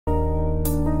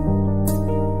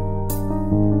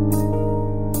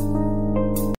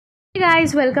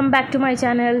guys, welcome back to my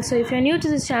channel. So if you're new to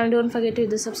this channel, don't forget to hit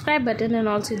the subscribe button and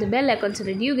also the bell icon so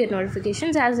that you get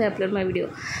notifications as I upload my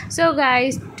video. So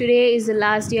guys, today is the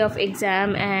last day of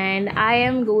exam and I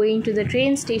am going to the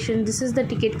train station. This is the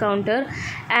ticket counter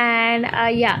and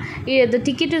the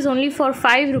ticket is only for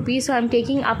 5 rupees, so I'm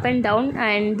taking up and down,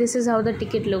 and this is how the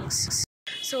ticket looks.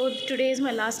 So today is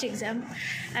my last exam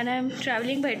and I'm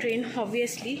traveling by train,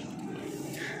 obviously.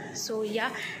 So yeah,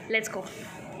 let's go.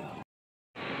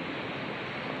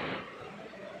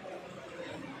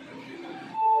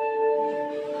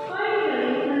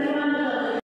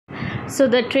 So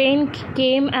the train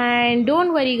came, and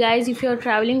don't worry guys, if you're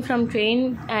traveling from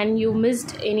train and you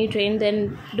missed any train,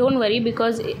 then don't worry,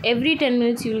 because every 10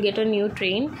 minutes you will get a new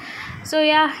train. So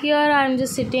yeah, here I'm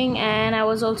just sitting and I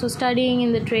was also studying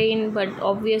in the train, but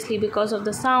obviously because of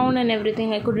the sound and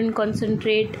everything I couldn't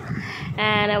concentrate,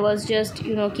 and I was just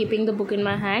keeping the book in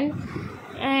my hand.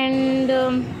 And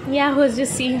I was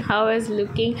just seeing how I was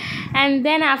looking. And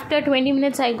then after 20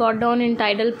 minutes I got down in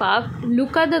Tidal Park.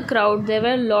 Look at the crowd, there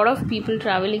were a lot of people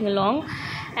traveling along.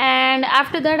 And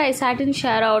after that I sat in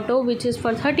share auto, which is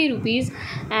for 30 rupees,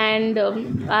 and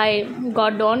I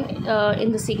got down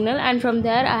in the signal, and from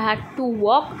there I had to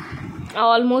walk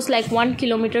almost like 1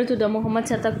 kilometer to the Mohamed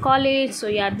Sathak college. So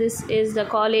yeah, this is the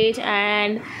college,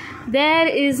 and there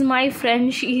is my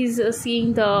friend. She is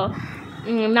seeing the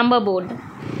number board.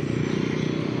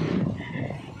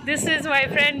 This is my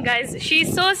friend, guys.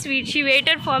 She's so sweet. She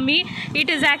waited for me. It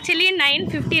is actually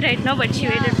 9:50 right now, but she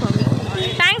waited for me.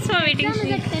 Thanks for waiting. Exam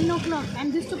is at 10 o'clock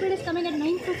and this stupid is coming at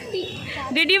 9:50.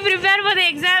 Did you prepare for the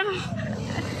exam?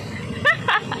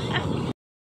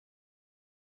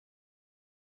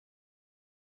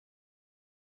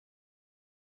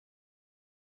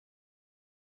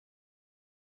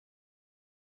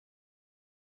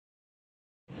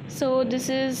 So this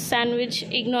is sandwich.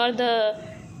 Ignore the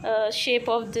shape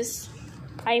of this.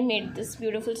 I made this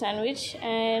beautiful sandwich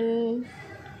and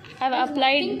I've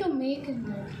applied. Nothing to make in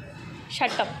there.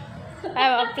 Shut up.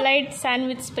 I've applied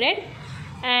sandwich spread,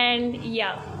 and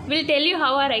yeah, we'll tell you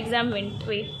how our exam went.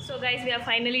 Wait. So guys, we are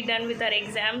finally done with our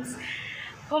exams.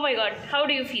 Oh my god, how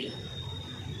do you feel?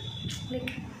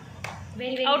 Like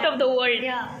very out of the world.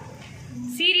 Yeah.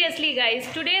 Seriously guys,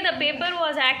 today the paper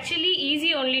was actually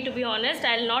easy only, to be honest.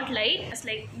 I'll not lie. It's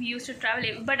like we used to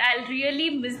travel, but I'll really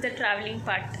miss the traveling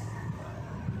part.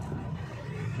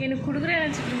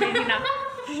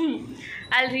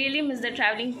 I'll really miss the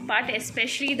traveling part,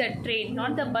 especially the train,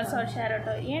 not the bus or share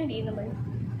auto.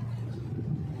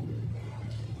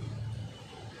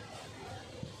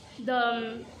 The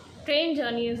train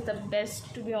journey is the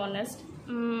best, to be honest.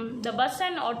 The bus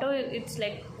and auto, it's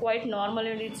like quite normal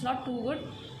and it's not too good,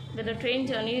 but the train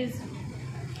journey is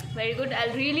very good.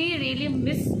 I'll really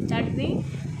miss that thing.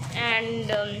 And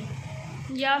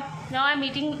now I'm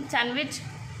eating sandwich,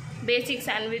 basic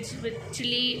sandwich with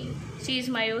chili, cheese,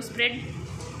 mayo spread.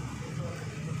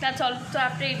 That's all. So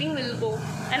after eating we'll go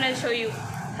and I'll show you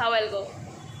how I'll go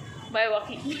by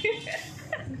walking.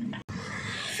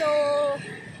 So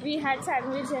we had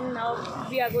sandwich and now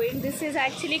we are going. This is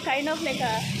actually kind of like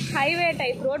a highway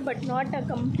type road, but not a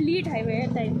complete highway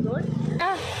type road.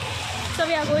 So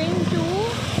we are going to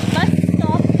bus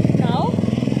stop now.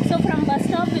 So from bus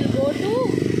stop we'll go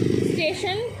to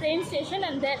train station,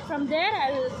 and then from there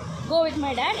I'll go with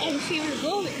my dad and she will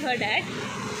go with her dad.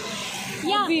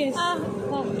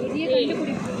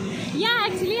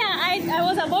 Actually I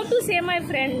was about to say my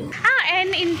friend.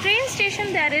 And in train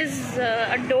station there is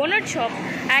a donut shop.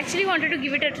 I actually wanted to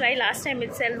give it a try last time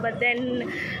itself, but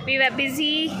then we were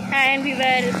busy and we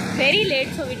were very late,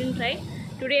 so we didn't try.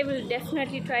 Today we'll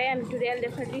definitely try, and today I'll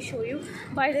definitely show you.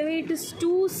 By the way, it is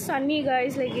too sunny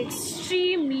guys, like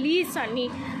extremely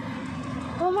sunny.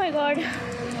 Oh my god,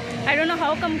 I don't know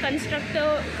how come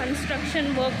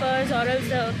construction workers or else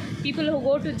the people who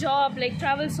go to job, like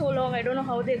travel so long, I don't know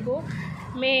how they go.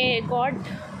 May God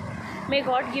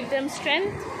give them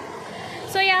strength.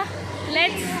 So yeah,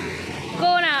 let's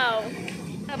go now.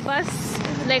 A bus,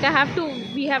 like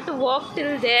we have to walk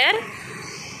till there,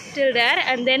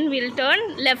 and then we'll turn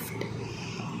left.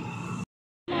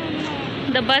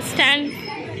 The bus stand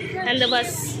and the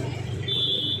bus.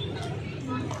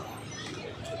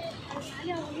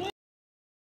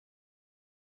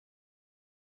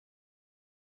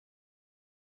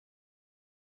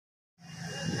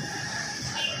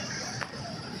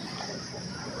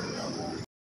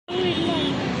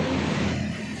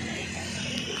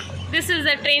 This is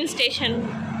the train station.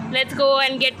 Let's go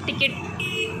and get ticket.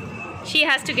 She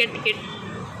has to get ticket.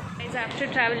 Guys, after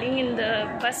traveling in the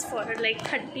bus for like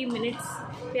 30 minutes,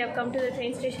 we have come to the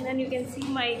train station and you can see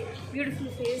my beautiful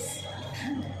face.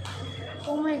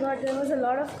 Oh my god, there was a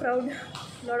lot of crowd,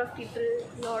 lot of people,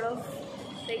 lot of,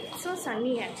 like, it's so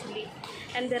sunny actually,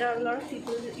 and there are a lot of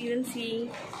people even seeing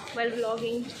while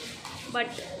vlogging, but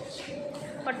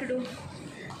what to do.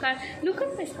 Look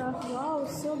at my scarf. Wow,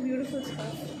 so beautiful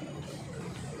scarf.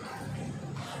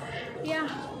 Yeah,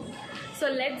 so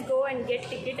let's go and get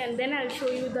ticket, and then I'll show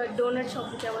you the donut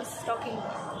shop which I was talking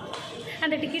about.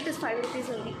 And the ticket is 5 rupees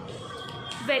only.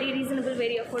 Very reasonable,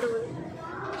 very affordable.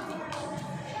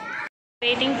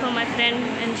 Waiting for my friend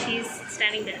and she's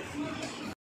standing there.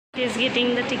 She's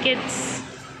getting the tickets.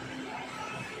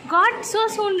 God, so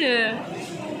soon. This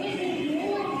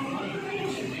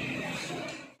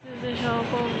is the shop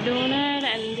of donut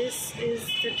and this is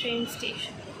the train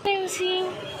station. I'm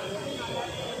seeing.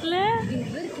 We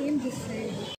never came this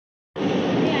side. Yeah,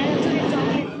 I also get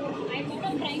chocolate. I thought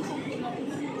of trying something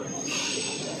else.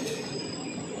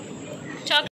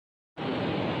 Chocolate.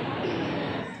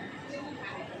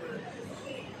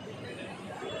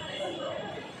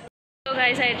 So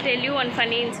guys, I tell you one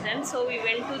funny incident. So we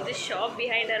went to this shop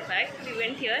behind our back. We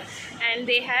went here and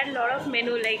they had a lot of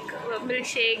menu like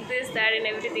milkshake, this, that and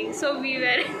everything. So we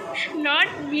were, not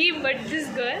me but this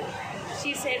girl,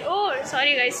 she said, oh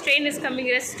sorry guys, train is coming,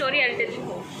 rest story I'll tell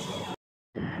you.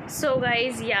 So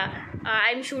guys, yeah,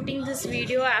 I'm shooting this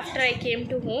video after I came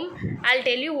to home. I'll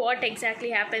tell you what exactly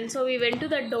happened. So we went to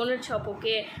the donut shop,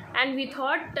 okay, and we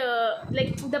thought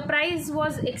like the price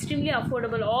was extremely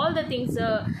affordable. All the things,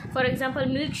 for example,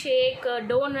 milkshake,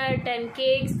 donut and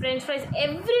cakes, french fries,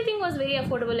 everything was very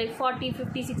affordable, like 40,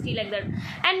 50, 60 like that.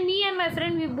 And me and my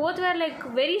friend, we both were like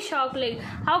very shocked, like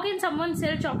how can someone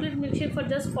sell chocolate milkshake for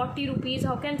just 40 rupees?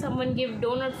 How can someone give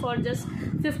donut for just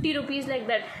 50 rupees like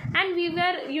that? And we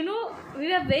were, you know,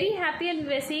 we were very happy and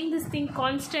we were saying this thing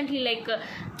constantly, like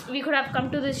we could have come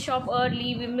to this shop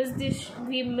early, we missed this,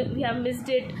 we have missed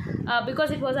it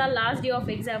because it was our last day of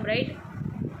exam, right?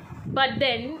 But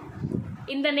then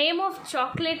in the name of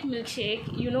chocolate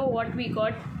milkshake, you know what we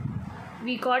got?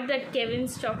 We got that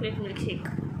Kevin's chocolate milkshake.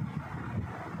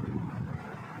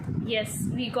 Yes,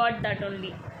 we got that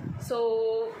only.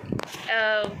 So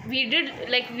we did,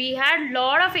 like, we had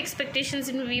lot of expectations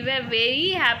and we were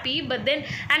very happy. But then,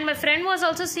 and my friend was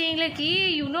also saying like, hey,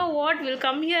 you know what, we'll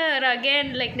come here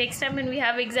again, like next time when we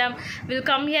have exam we'll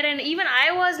come here. And even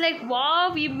I was like,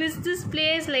 wow, we missed this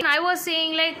place. Like I was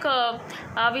saying like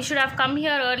we should have come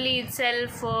here early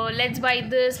itself, let's buy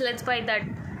this, let's buy that.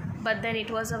 But then it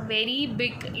was a very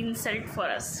big insult for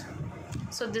us.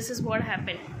 So this is what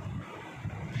happened.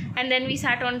 And then we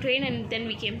sat on train and then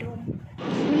we came to home.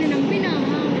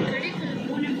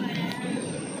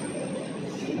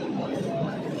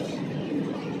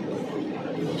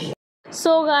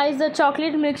 So guys, the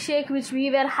chocolate milkshake which we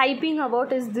were hyping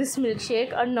about is this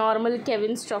milkshake, a normal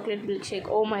Kevin's chocolate milkshake.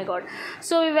 Oh my god.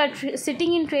 So we were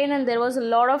sitting in train and there was a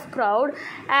lot of crowd,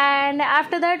 and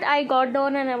after that I got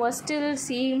down and I was still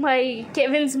seeing my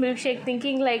Kevin's milkshake,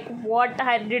 thinking like what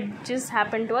did just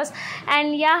happen to us.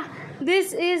 And yeah,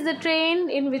 this is the train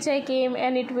in which I came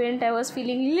and it went. I was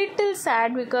feeling little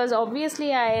sad because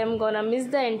obviously I am gonna miss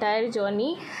the entire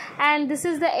journey. And this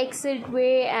is the exit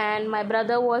way and my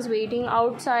brother was waiting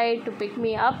outside to pick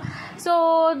me up.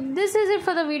 So this is it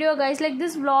for the video guys. Like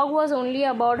this vlog was only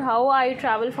about how I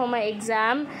travel for my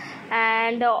exam.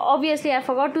 And obviously I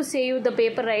forgot to say you the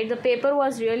paper, right? The paper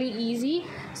was really easy,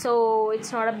 so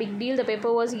it's not a big deal. The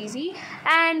paper was easy.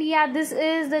 And yeah, this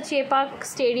is the Chepak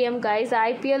Stadium guys. The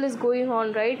IPL is going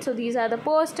on, right? So these are the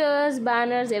posters,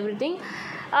 banners, everything.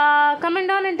 Comment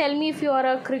down and tell me if you are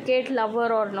a cricket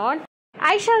lover or not.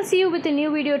 I shall see you with a new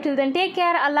video. Till then, take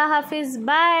care. Allah Hafiz.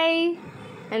 Bye.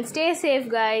 And stay safe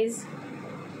guys.